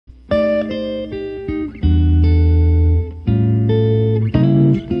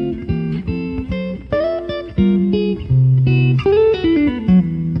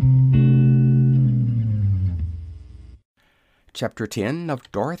Chapter 10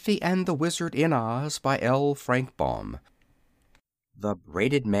 of Dorothy and the Wizard in Oz by L. Frank Baum. The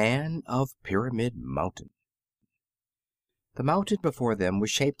Braided Man of Pyramid Mountain. The mountain before them was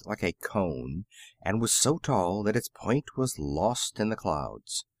shaped like a cone, and was so tall that its point was lost in the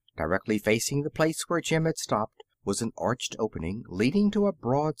clouds. Directly facing the place where Jim had stopped was an arched opening leading to a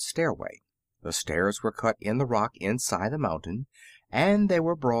broad stairway. The stairs were cut in the rock inside the mountain, and they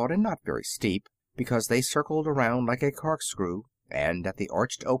were broad and not very steep, because they circled around like a corkscrew, and at the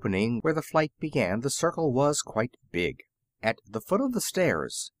arched opening where the flight began the circle was quite big. At the foot of the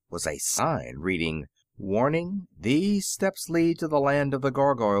stairs was a sign reading, "Warning, these steps lead to the land of the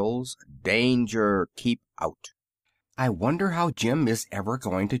Gargoyles. Danger, keep out." "I wonder how Jim is ever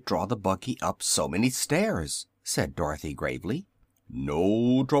going to draw the buggy up so many stairs," said Dorothy gravely.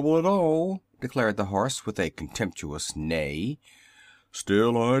 "No trouble at all," declared the horse with a contemptuous neigh.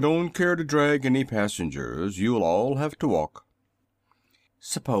 "Still, I don't care to drag any passengers. You'll all have to walk."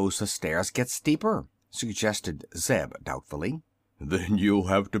 "Suppose the stairs get steeper," suggested Zeb doubtfully. "Then you'll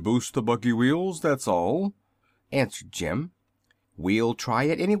have to boost the buggy wheels, that's all," answered Jim. "We'll try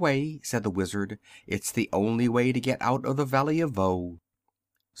it anyway," said the Wizard. "It's the only way to get out of the Valley of Voe."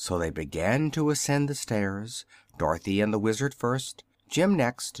 So they began to ascend the stairs, Dorothy and the Wizard first, Jim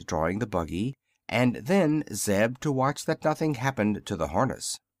next, drawing the buggy, and then Zeb to watch that nothing happened to the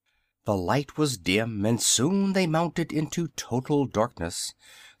harness. The light was dim, and soon they mounted into total darkness,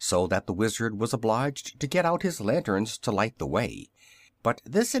 so that the Wizard was obliged to get out his lanterns to light the way. But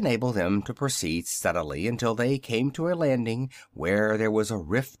this enabled them to proceed steadily until they came to a landing where there was a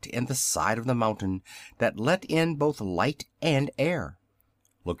rift in the side of the mountain that let in both light and air.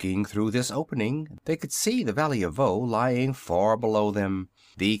 Looking through this opening, they could see the Valley of Voe lying far below them,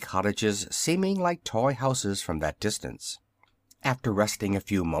 the cottages seeming like toy houses from that distance. After resting a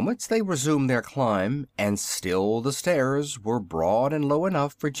few moments, they resumed their climb, and still the stairs were broad and low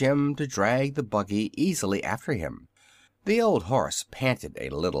enough for Jim to drag the buggy easily after him. The old horse panted a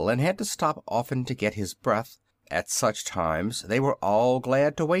little and had to stop often to get his breath. At such times they were all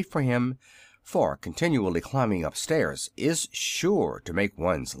glad to wait for him, for continually climbing upstairs is sure to make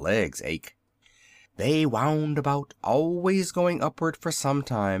one's legs ache. They wound about, always going upward for some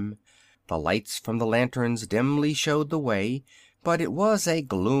time. The lights from the lanterns dimly showed the way, but it was a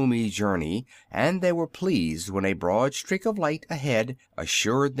gloomy journey, and they were pleased when a broad streak of light ahead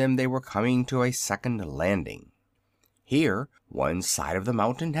assured them they were coming to a second landing. Here one side of the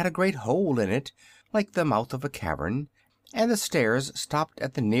mountain had a great hole in it, like the mouth of a cavern, and the stairs stopped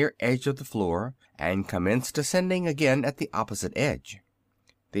at the near edge of the floor and commenced ascending again at the opposite edge.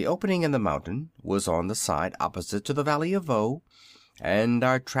 The opening in the mountain was on the side opposite to the Valley of Voe, and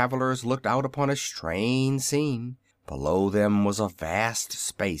our travelers looked out upon a strange scene. Below them was a vast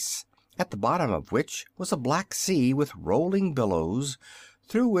space, at the bottom of which was a black sea with rolling billows,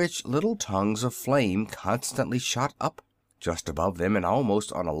 through which little tongues of flame constantly shot up. Just above them, and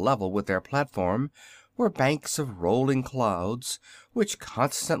almost on a level with their platform, were banks of rolling clouds, which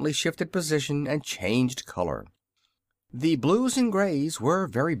constantly shifted position and changed color. The blues and grays were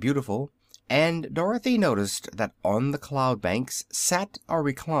very beautiful, and Dorothy noticed that on the cloud banks sat or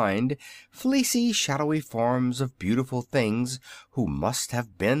reclined fleecy, shadowy forms of beautiful things who must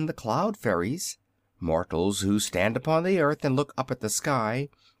have been the cloud fairies. Mortals who stand upon the earth and look up at the sky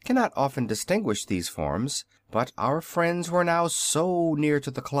cannot often distinguish these forms, but our friends were now so near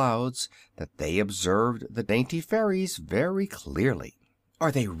to the clouds that they observed the dainty fairies very clearly.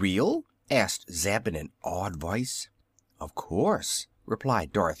 "Are they real?" asked Zeb in an awed voice. "Of course,"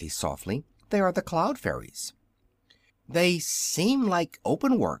 replied Dorothy softly. "They are the cloud fairies." "They seem like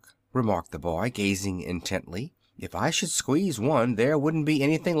open work," remarked the boy, gazing intently. "If I should squeeze one there wouldn't be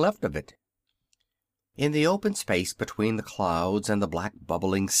anything left of it." In the open space between the clouds and the black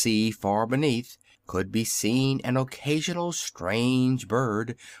bubbling sea far beneath could be seen an occasional strange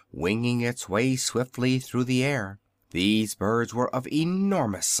bird winging its way swiftly through the air. These birds were of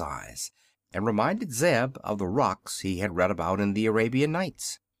enormous size, and reminded Zeb of the rocs he had read about in the Arabian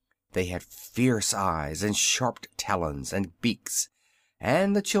Nights. They had fierce eyes and sharp talons and beaks,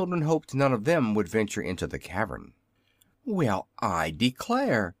 and the children hoped none of them would venture into the cavern. "Well, I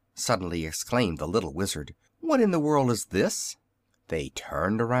declare!" suddenly exclaimed the little Wizard. "What in the world is this?" They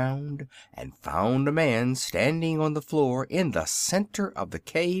turned around and found a man standing on the floor in the center of the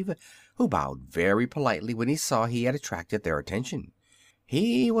cave, who bowed very politely when he saw he had attracted their attention.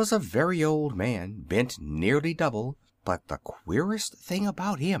 He was a very old man, bent nearly double, but the queerest thing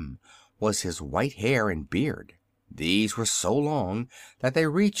about him was his white hair and beard. These were so long that they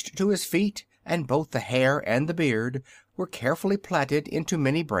reached to his feet, and both the hair and the beard were carefully plaited into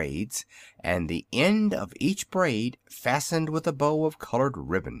many braids, and the end of each braid fastened with a bow of colored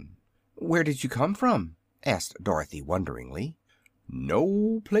ribbon. "Where did you come from?" asked Dorothy wonderingly.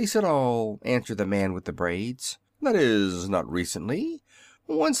 "No place at all," answered the man with the braids. "That is, not recently.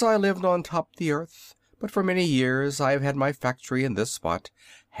 Once I lived on top the earth, but for many years I have had my factory in this spot,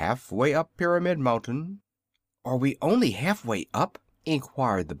 halfway up Pyramid Mountain." "Are we only halfway up?"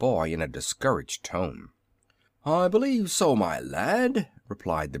 inquired the boy in a discouraged tone. "I believe so, my lad,"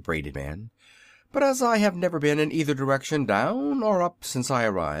 replied the braided man. "But as I have never been in either direction, down or up, since I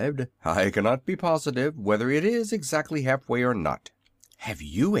arrived, I cannot be positive whether it is exactly halfway or not." "Have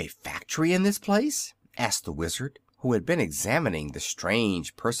you a factory in this place?" asked the Wizard, who had been examining the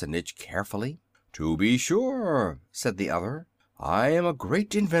strange personage carefully. "To be sure," said the other. "I am a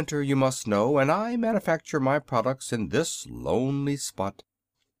great inventor, you must know, and I manufacture my products in this lonely spot."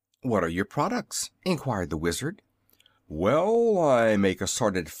 "What are your products?" inquired the Wizard. "Well, I make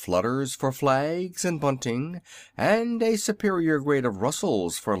assorted flutters for flags and bunting, and a superior grade of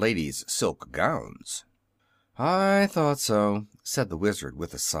rustles for ladies' silk gowns." "I thought so," said the Wizard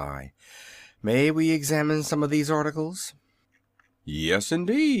with a sigh. "May we examine some of these articles?" "Yes,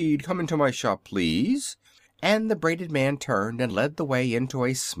 indeed. Come into my shop, please." And the braided man turned and led the way into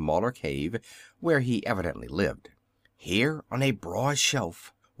a smaller cave, where he evidently lived. Here, on a broad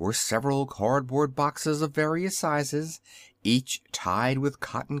shelf, were several cardboard boxes of various sizes, each tied with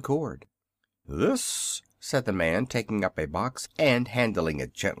cotton cord. "This," said the man, taking up a box and handling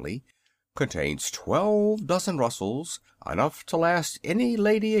it gently, "contains 12 dozen rustles, enough to last any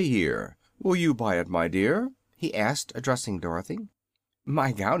lady a year. Will you buy it, my dear?" he asked, addressing Dorothy.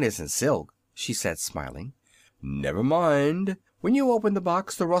 "My gown isn't silk," she said, smiling. "Never mind. When you open the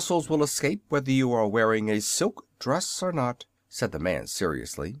box the rustles will escape, whether you are wearing a silk dress or not," said the man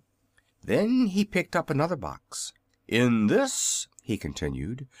seriously. Then he picked up another box. "In this," he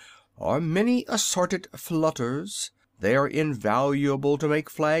continued, "are many assorted flutters. They are invaluable to make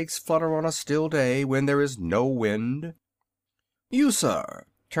flags flutter on a still day when there is no wind. You, sir,"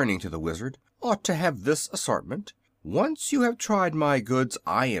 turning to the Wizard, "ought to have this assortment. Once you have tried my goods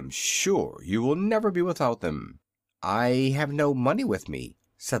I am sure you will never be without them." "I have no money with me,"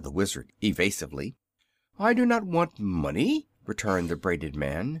 said the Wizard evasively. "I do not want money," returned the braided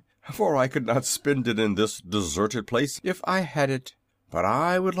man, "for I could not spend it in this deserted place if I had it. But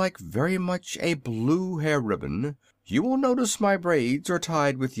I would like very much a blue hair ribbon. You will notice my braids are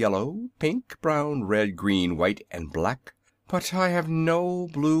tied with yellow, pink, brown, red, green, white, and black. But I have no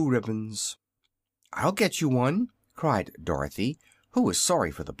blue ribbons." "I'll get you one," cried Dorothy, who was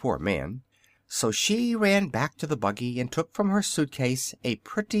sorry for the poor man. So she ran back to the buggy and took from her suitcase a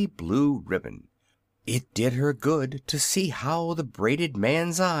pretty blue ribbon. It did her good to see how the braided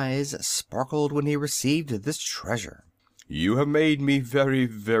man's eyes sparkled when he received this treasure. "You have made me very,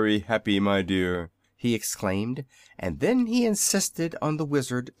 very happy, my dear," he exclaimed, and then he insisted on the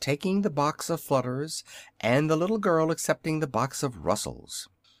Wizard taking the box of flutters and the little girl accepting the box of rustles.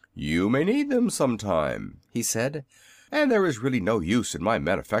 "You may need them sometime," he said, "and there is really no use in my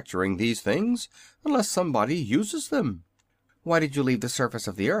manufacturing these things unless somebody uses them." "Why did you leave the surface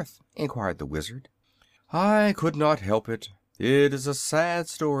of the earth?" inquired the Wizard. "I could not help it. It is a sad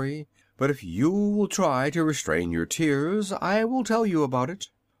story, but if you will try to restrain your tears I will tell you about it.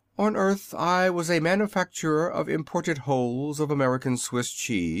 On Earth I was a manufacturer of imported wholes of American Swiss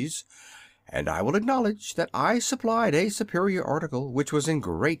cheese, and I will acknowledge that I supplied a superior article which was in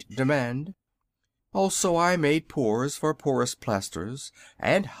great demand. Also I made pores for porous plasters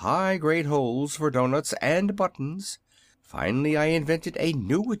and high-grade holes for doughnuts and buttons. Finally I invented a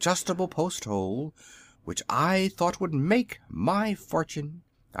new adjustable post hole, which I thought would make my fortune.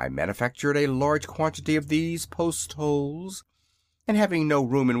 I manufactured a large quantity of these post holes, and having no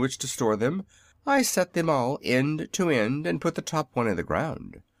room in which to store them, I set them all end to end and put the top one in the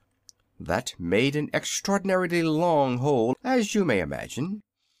ground. That made an extraordinarily long hole, as you may imagine,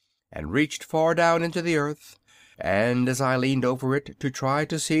 and reached far down into the earth, and as I leaned over it to try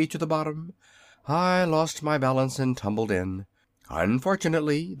to see to the bottom, I lost my balance and tumbled in.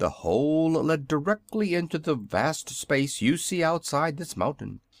 Unfortunately, the hole led directly into the vast space you see outside this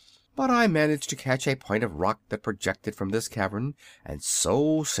mountain. But I managed to catch a point of rock that projected from this cavern, and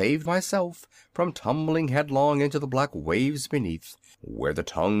so saved myself from tumbling headlong into the black waves beneath, where the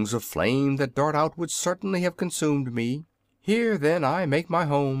tongues of flame that dart out would certainly have consumed me. Here, then, I make my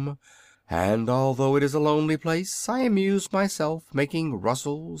home, and although it is a lonely place, I amuse myself making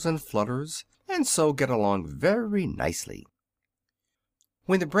rustles and flutters, and so get along very nicely."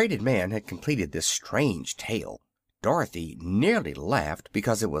 When the braided man had completed this strange tale, Dorothy nearly laughed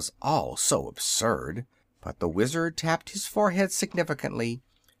because it was all so absurd. but the Wizard tapped his forehead significantly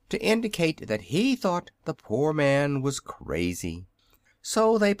to indicate that he thought the poor man was crazy.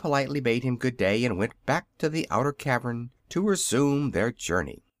 So they politely bade him good day and went back to the outer cavern to resume their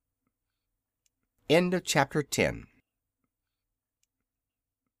journey. Chapter 11.